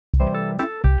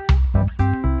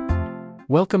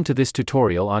Welcome to this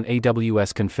tutorial on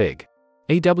AWS Config.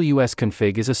 AWS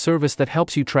Config is a service that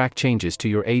helps you track changes to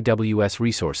your AWS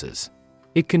resources.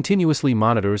 It continuously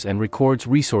monitors and records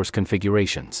resource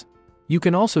configurations. You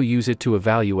can also use it to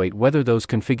evaluate whether those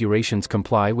configurations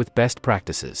comply with best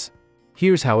practices.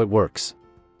 Here's how it works.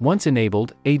 Once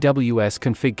enabled, AWS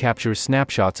Config captures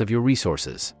snapshots of your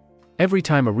resources. Every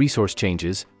time a resource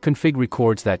changes, Config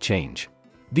records that change.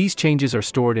 These changes are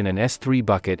stored in an S3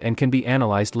 bucket and can be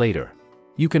analyzed later.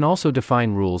 You can also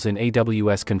define rules in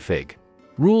AWS Config.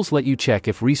 Rules let you check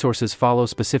if resources follow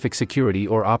specific security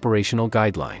or operational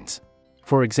guidelines.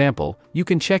 For example, you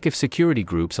can check if security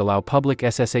groups allow public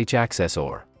SSH access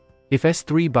or if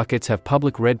S3 buckets have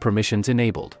public read permissions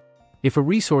enabled. If a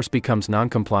resource becomes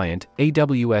non-compliant,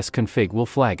 AWS Config will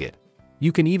flag it.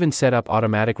 You can even set up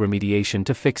automatic remediation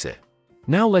to fix it.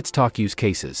 Now let's talk use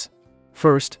cases.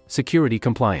 First, security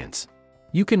compliance.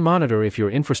 You can monitor if your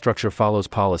infrastructure follows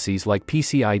policies like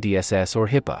PCI DSS or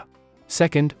HIPAA.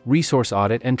 Second, resource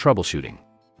audit and troubleshooting.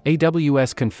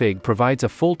 AWS Config provides a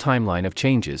full timeline of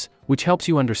changes, which helps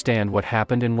you understand what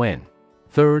happened and when.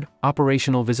 Third,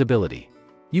 operational visibility.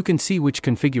 You can see which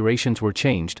configurations were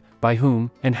changed, by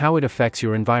whom, and how it affects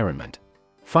your environment.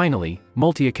 Finally,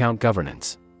 multi-account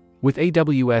governance. With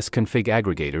AWS Config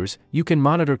Aggregators, you can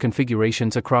monitor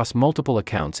configurations across multiple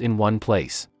accounts in one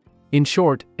place. In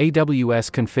short, AWS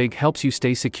Config helps you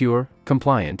stay secure,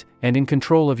 compliant, and in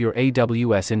control of your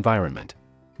AWS environment.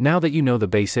 Now that you know the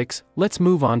basics, let's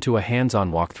move on to a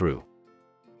hands-on walkthrough.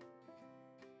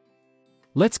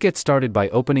 Let's get started by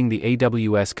opening the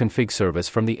AWS Config service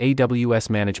from the AWS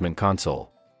Management Console.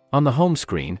 On the home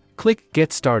screen, click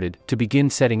Get Started to begin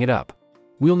setting it up.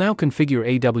 We'll now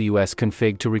configure AWS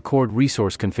Config to record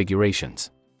resource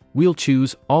configurations. We'll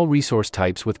choose All Resource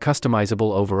Types with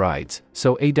customizable overrides,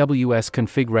 so AWS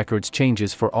Config records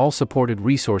changes for all supported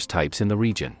resource types in the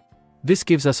region. This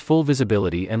gives us full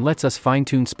visibility and lets us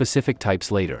fine-tune specific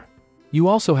types later. You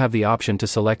also have the option to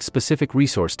select specific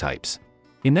resource types.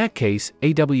 In that case,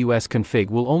 AWS Config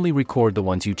will only record the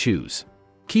ones you choose.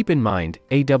 Keep in mind,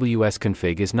 AWS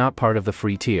Config is not part of the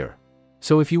free tier.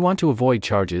 So if you want to avoid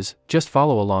charges, just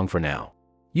follow along for now.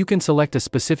 You can select a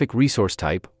specific resource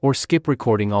type, or skip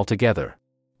recording altogether.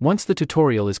 Once the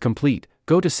tutorial is complete,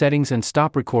 go to Settings and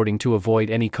stop recording to avoid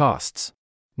any costs.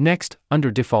 Next, under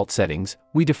Default Settings,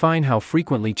 we define how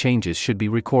frequently changes should be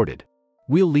recorded.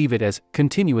 We'll leave it as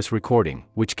Continuous Recording,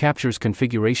 which captures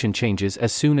configuration changes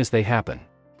as soon as they happen.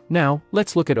 Now,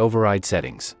 let's look at Override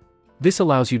Settings. This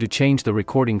allows you to change the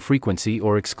recording frequency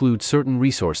or exclude certain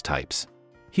resource types.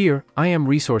 Here, IAM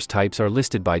resource types are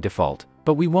listed by default,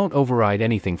 but we won't override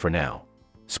anything for now.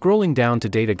 Scrolling down to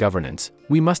Data Governance,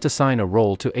 we must assign a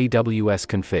role to AWS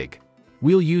Config.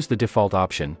 We'll use the default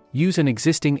option, Use an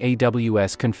existing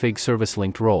AWS Config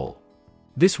service-linked role.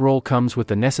 This role comes with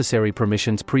the necessary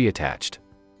permissions pre-attached.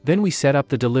 Then we set up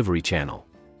the delivery channel.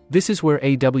 This is where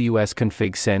AWS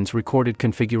Config sends recorded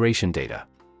configuration data.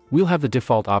 We'll have the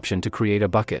default option to create a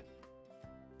bucket.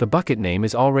 The bucket name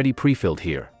is already pre-filled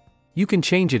here. You can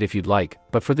change it if you'd like,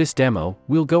 but for this demo,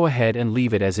 we'll go ahead and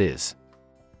leave it as is.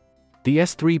 The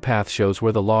S3 path shows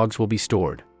where the logs will be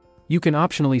stored. You can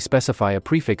optionally specify a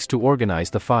prefix to organize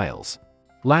the files.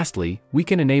 Lastly, we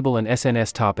can enable an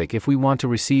SNS topic if we want to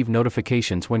receive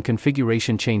notifications when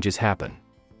configuration changes happen.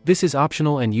 This is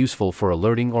optional and useful for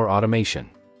alerting or automation.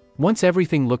 Once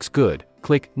everything looks good,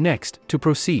 click Next to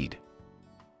proceed.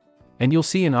 And you'll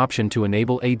see an option to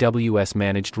enable AWS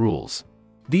Managed Rules.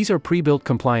 These are pre-built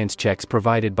compliance checks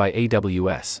provided by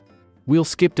AWS. We'll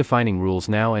skip defining rules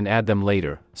now and add them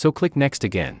later, so click Next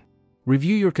again.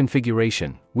 Review your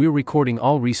configuration. We're recording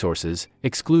all resources,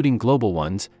 excluding global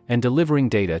ones, and delivering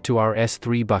data to our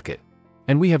S3 bucket.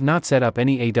 And we have not set up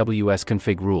any AWS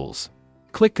Config rules.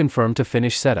 Click Confirm to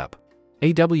finish setup.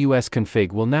 AWS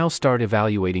Config will now start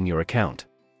evaluating your account.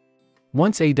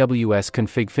 Once AWS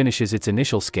Config finishes its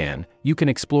initial scan, you can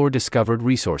explore discovered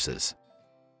resources.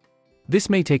 This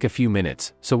may take a few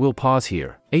minutes, so we'll pause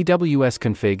here. AWS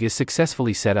Config is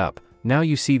successfully set up. Now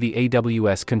you see the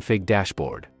AWS Config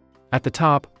dashboard. At the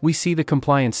top, we see the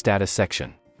compliance status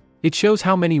section. It shows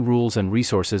how many rules and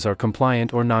resources are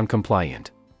compliant or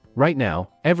non-compliant. Right now,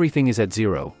 everything is at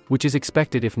 0, which is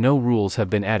expected if no rules have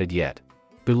been added yet.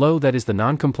 Below that is the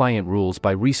non-compliant rules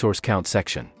by resource count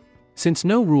section. Since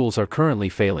no rules are currently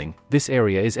failing, this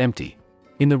area is empty.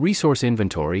 In the resource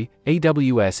inventory,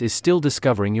 AWS is still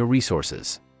discovering your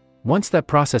resources. Once that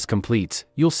process completes,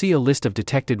 you'll see a list of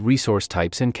detected resource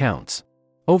types and counts.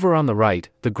 Over on the right,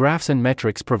 the graphs and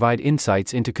metrics provide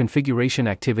insights into configuration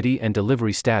activity and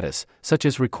delivery status, such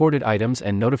as recorded items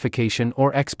and notification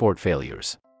or export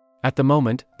failures. At the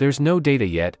moment, there's no data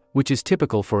yet, which is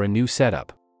typical for a new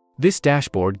setup. This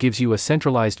dashboard gives you a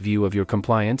centralized view of your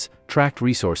compliance, tracked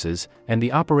resources, and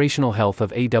the operational health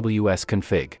of AWS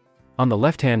Config. On the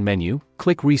left-hand menu,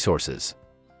 click Resources.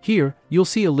 Here, you'll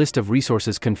see a list of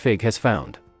resources Config has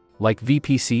found, like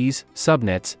VPCs,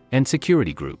 subnets, and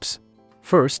security groups.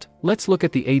 First, let's look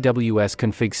at the AWS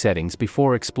Config Settings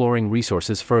before exploring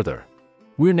resources further.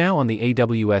 We're now on the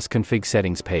AWS Config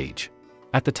Settings page.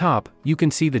 At the top, you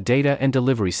can see the Data and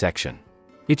Delivery section.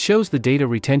 It shows the data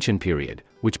retention period,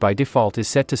 which by default is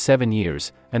set to 7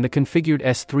 years, and the configured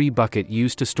S3 bucket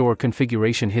used to store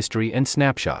configuration history and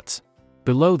snapshots.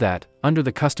 Below that, under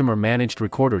the Customer Managed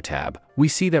Recorder tab, we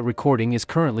see that recording is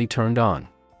currently turned on.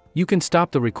 You can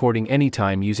stop the recording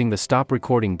anytime using the Stop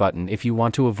Recording button if you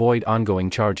want to avoid ongoing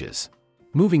charges.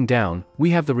 Moving down, we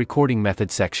have the Recording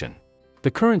Method section.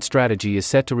 The current strategy is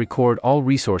set to record all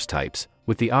resource types,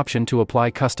 with the option to apply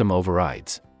custom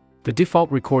overrides. The default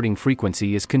recording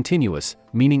frequency is continuous,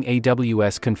 meaning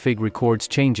AWS Config records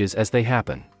changes as they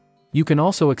happen. You can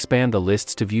also expand the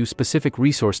lists to view specific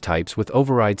resource types with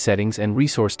override settings and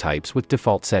resource types with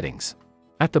default settings.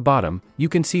 At the bottom, you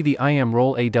can see the IAM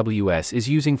role AWS is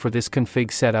using for this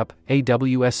config setup,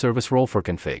 AWS Service Role for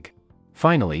Config.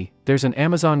 Finally, there's an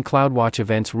Amazon CloudWatch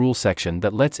Events rule section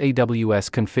that lets AWS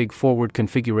Config forward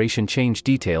configuration change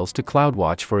details to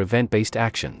CloudWatch for event-based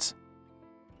actions.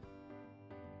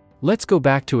 Let's go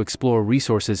back to explore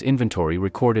resources inventory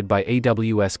recorded by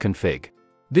AWS Config.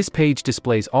 This page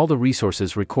displays all the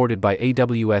resources recorded by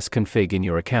AWS Config in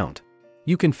your account.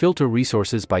 You can filter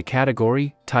resources by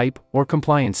category, type, or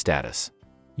compliance status.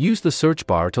 Use the search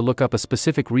bar to look up a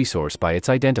specific resource by its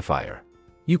identifier.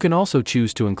 You can also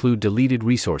choose to include deleted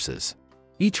resources.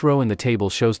 Each row in the table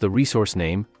shows the resource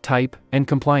name, type, and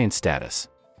compliance status.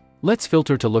 Let's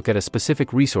filter to look at a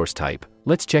specific resource type.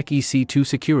 Let's check EC2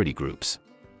 security groups.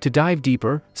 To dive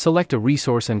deeper, select a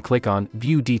resource and click on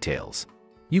View Details.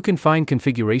 You can find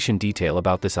configuration detail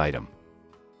about this item.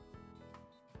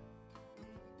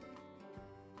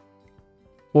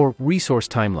 Or Resource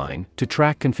Timeline, to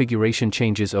track configuration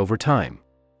changes over time.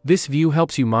 This view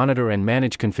helps you monitor and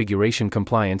manage configuration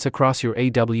compliance across your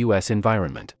AWS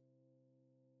environment.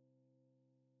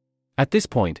 At this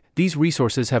point, these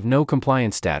resources have no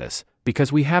compliance status,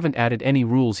 because we haven't added any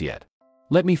rules yet.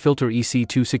 Let me filter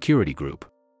EC2 security group.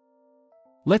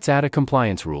 Let's add a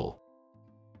compliance rule.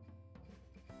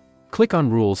 Click on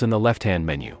Rules in the left-hand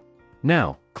menu.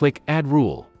 Now, click Add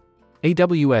Rule.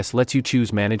 AWS lets you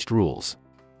choose Managed Rules,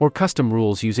 or custom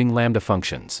rules using Lambda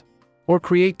functions, or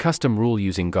create custom rule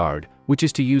using Guard, which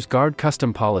is to use Guard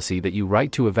custom policy that you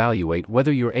write to evaluate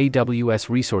whether your AWS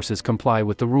resources comply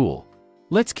with the rule.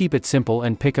 Let's keep it simple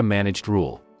and pick a managed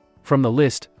rule. From the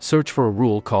list, search for a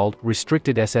rule called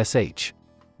Restricted SSH.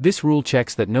 This rule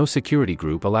checks that no security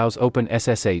group allows open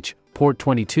SSH, port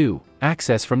 22,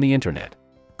 access from the internet.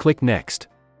 Click Next.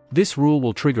 This rule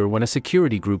will trigger when a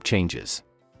security group changes.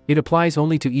 It applies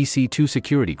only to EC2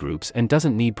 security groups and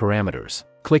doesn't need parameters.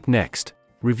 Click Next.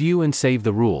 Review and save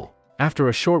the rule. After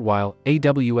a short while,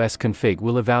 AWS Config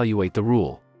will evaluate the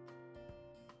rule.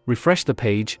 Refresh the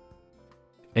page,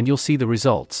 and you'll see the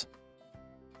results.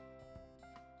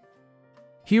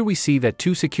 Here we see that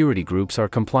 2 security groups are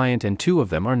compliant and 2 of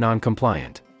them are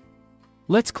non-compliant.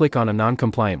 Let's click on a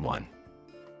non-compliant one.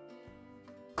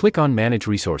 Click on Manage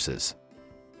Resources.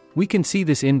 We can see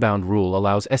this inbound rule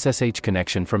allows SSH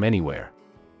connection from anywhere.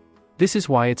 This is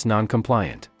why it's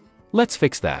non-compliant. Let's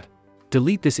fix that.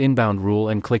 Delete this inbound rule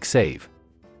and click Save.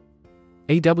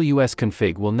 AWS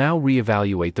Config will now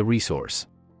re-evaluate the resource.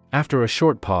 After a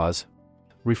short pause,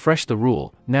 refresh the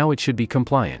rule. Now it should be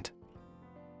compliant.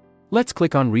 Let's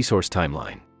click on Resource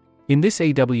Timeline. In this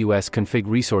AWS Config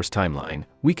Resource Timeline,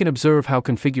 we can observe how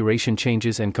configuration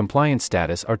changes and compliance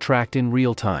status are tracked in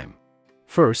real time.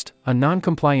 First, a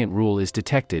non-compliant rule is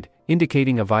detected,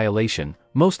 indicating a violation,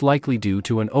 most likely due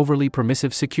to an overly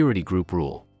permissive security group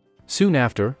rule. Soon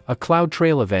after, a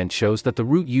CloudTrail event shows that the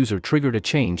root user triggered a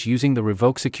change using the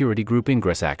Revoke Security Group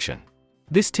ingress action.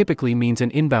 This typically means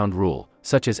an inbound rule,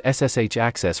 such as SSH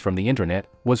access from the internet,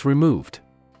 was removed.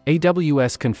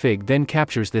 AWS Config then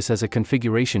captures this as a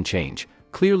configuration change,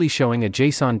 clearly showing a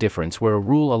JSON difference where a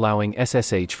rule allowing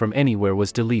SSH from anywhere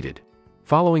was deleted.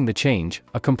 Following the change,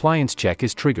 a compliance check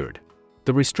is triggered.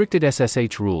 The restricted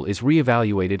SSH rule is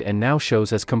re-evaluated and now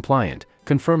shows as compliant,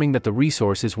 confirming that the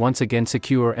resource is once again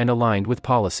secure and aligned with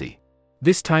policy.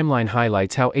 This timeline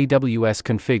highlights how AWS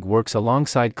Config works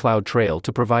alongside CloudTrail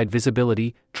to provide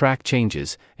visibility, track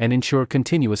changes, and ensure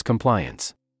continuous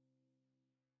compliance.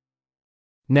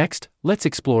 Next, let's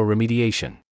explore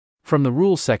remediation. From the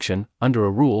Rules section, under a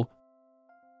rule,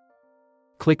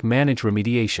 click Manage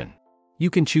Remediation.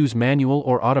 You can choose manual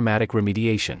or automatic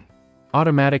remediation.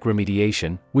 Automatic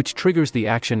remediation, which triggers the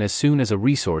action as soon as a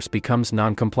resource becomes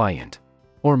non-compliant.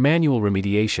 Or manual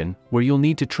remediation, where you'll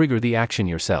need to trigger the action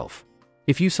yourself.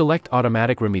 If you select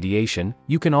automatic remediation,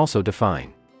 you can also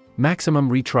define maximum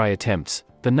retry attempts,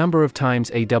 the number of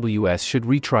times AWS should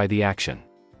retry the action.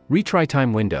 Retry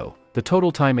time window, the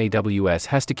total time AWS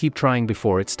has to keep trying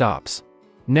before it stops.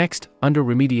 Next, under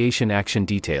Remediation Action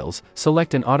Details,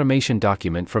 select an automation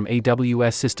document from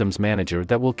AWS Systems Manager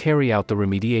that will carry out the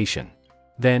remediation.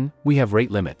 Then, we have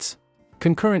rate limits.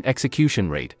 Concurrent execution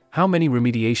rate, how many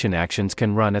remediation actions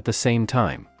can run at the same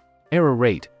time. Error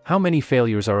rate, how many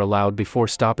failures are allowed before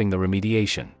stopping the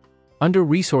remediation. Under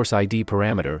Resource ID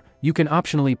parameter, you can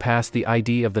optionally pass the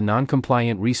ID of the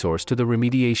non-compliant resource to the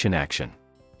remediation action.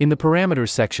 In the Parameters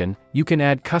section, you can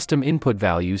add custom input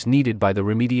values needed by the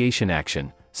remediation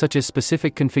action, such as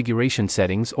specific configuration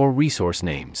settings or resource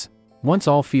names. Once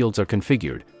all fields are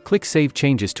configured, click Save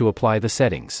Changes to apply the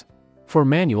settings. For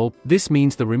manual, this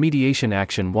means the remediation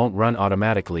action won't run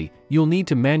automatically, you'll need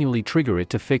to manually trigger it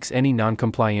to fix any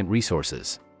non-compliant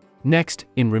resources. Next,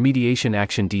 in Remediation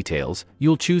Action Details,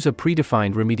 you'll choose a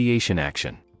predefined remediation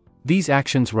action. These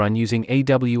actions run using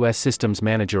AWS Systems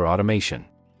Manager automation.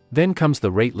 Then comes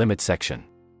the Rate Limit section.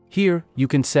 Here, you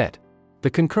can set the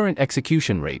concurrent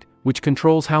execution rate, which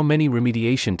controls how many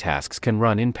remediation tasks can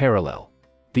run in parallel.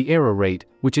 The error rate,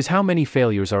 which is how many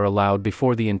failures are allowed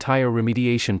before the entire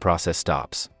remediation process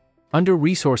stops. Under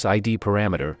Resource ID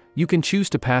parameter, you can choose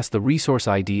to pass the resource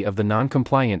ID of the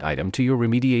non-compliant item to your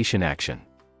remediation action.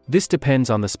 This depends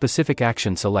on the specific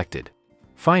action selected.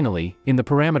 Finally, in the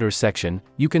Parameters section,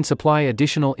 you can supply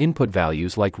additional input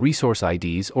values like resource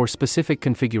IDs or specific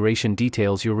configuration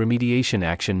details your remediation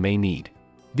action may need.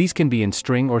 These can be in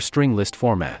string or string list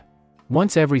format.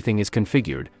 Once everything is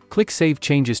configured, click Save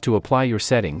Changes to apply your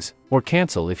settings, or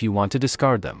cancel if you want to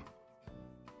discard them.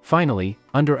 Finally,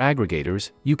 under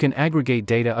Aggregators, you can aggregate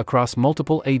data across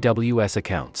multiple AWS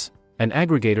accounts. An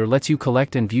aggregator lets you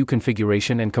collect and view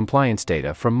configuration and compliance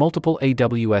data from multiple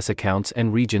AWS accounts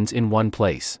and regions in one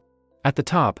place. At the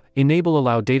top, enable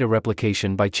Allow Data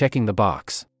Replication by checking the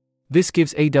box. This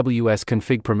gives AWS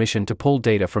Config permission to pull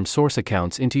data from source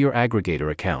accounts into your aggregator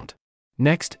account.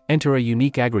 Next, enter a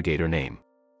unique aggregator name.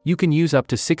 You can use up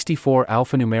to 64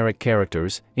 alphanumeric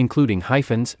characters, including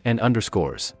hyphens and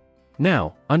underscores.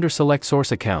 Now, under Select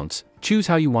Source Accounts, choose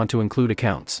how you want to include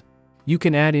accounts. You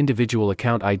can add individual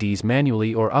account IDs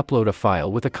manually or upload a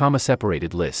file with a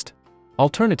comma-separated list.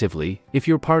 Alternatively, if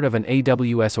you're part of an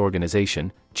AWS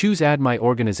organization, choose Add My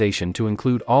Organization to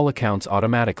include all accounts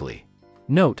automatically.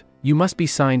 Note, you must be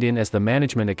signed in as the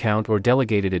management account or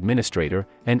delegated administrator,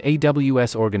 and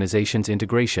AWS organization's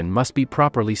integration must be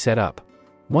properly set up.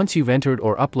 Once you've entered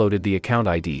or uploaded the account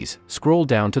IDs, scroll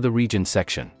down to the Regions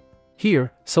section.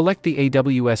 Here, select the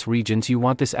AWS regions you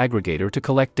want this aggregator to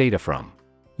collect data from.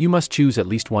 You must choose at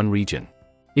least one region.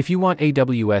 If you want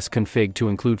AWS Config to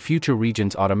include future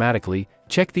regions automatically,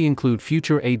 check the Include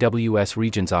Future AWS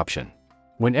Regions option.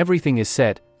 When everything is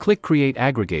set, click Create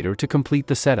Aggregator to complete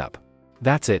the setup.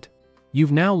 That's it.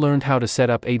 You've now learned how to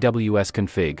set up AWS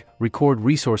Config, record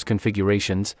resource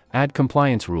configurations, add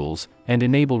compliance rules, and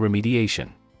enable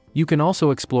remediation. You can also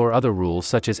explore other rules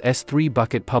such as S3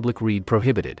 bucket public read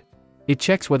prohibited. It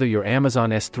checks whether your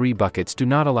Amazon S3 buckets do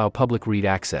not allow public read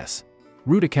access.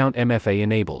 Root account MFA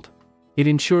enabled. It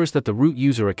ensures that the root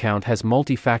user account has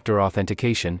multi-factor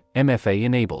authentication, MFA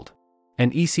enabled.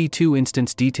 And EC2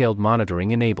 instance detailed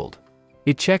monitoring enabled.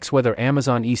 It checks whether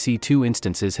Amazon EC2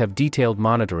 instances have detailed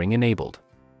monitoring enabled.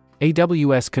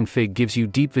 AWS Config gives you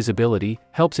deep visibility,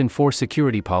 helps enforce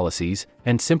security policies,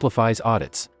 and simplifies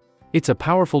audits. It's a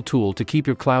powerful tool to keep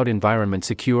your cloud environment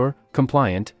secure,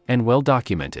 compliant, and well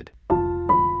documented.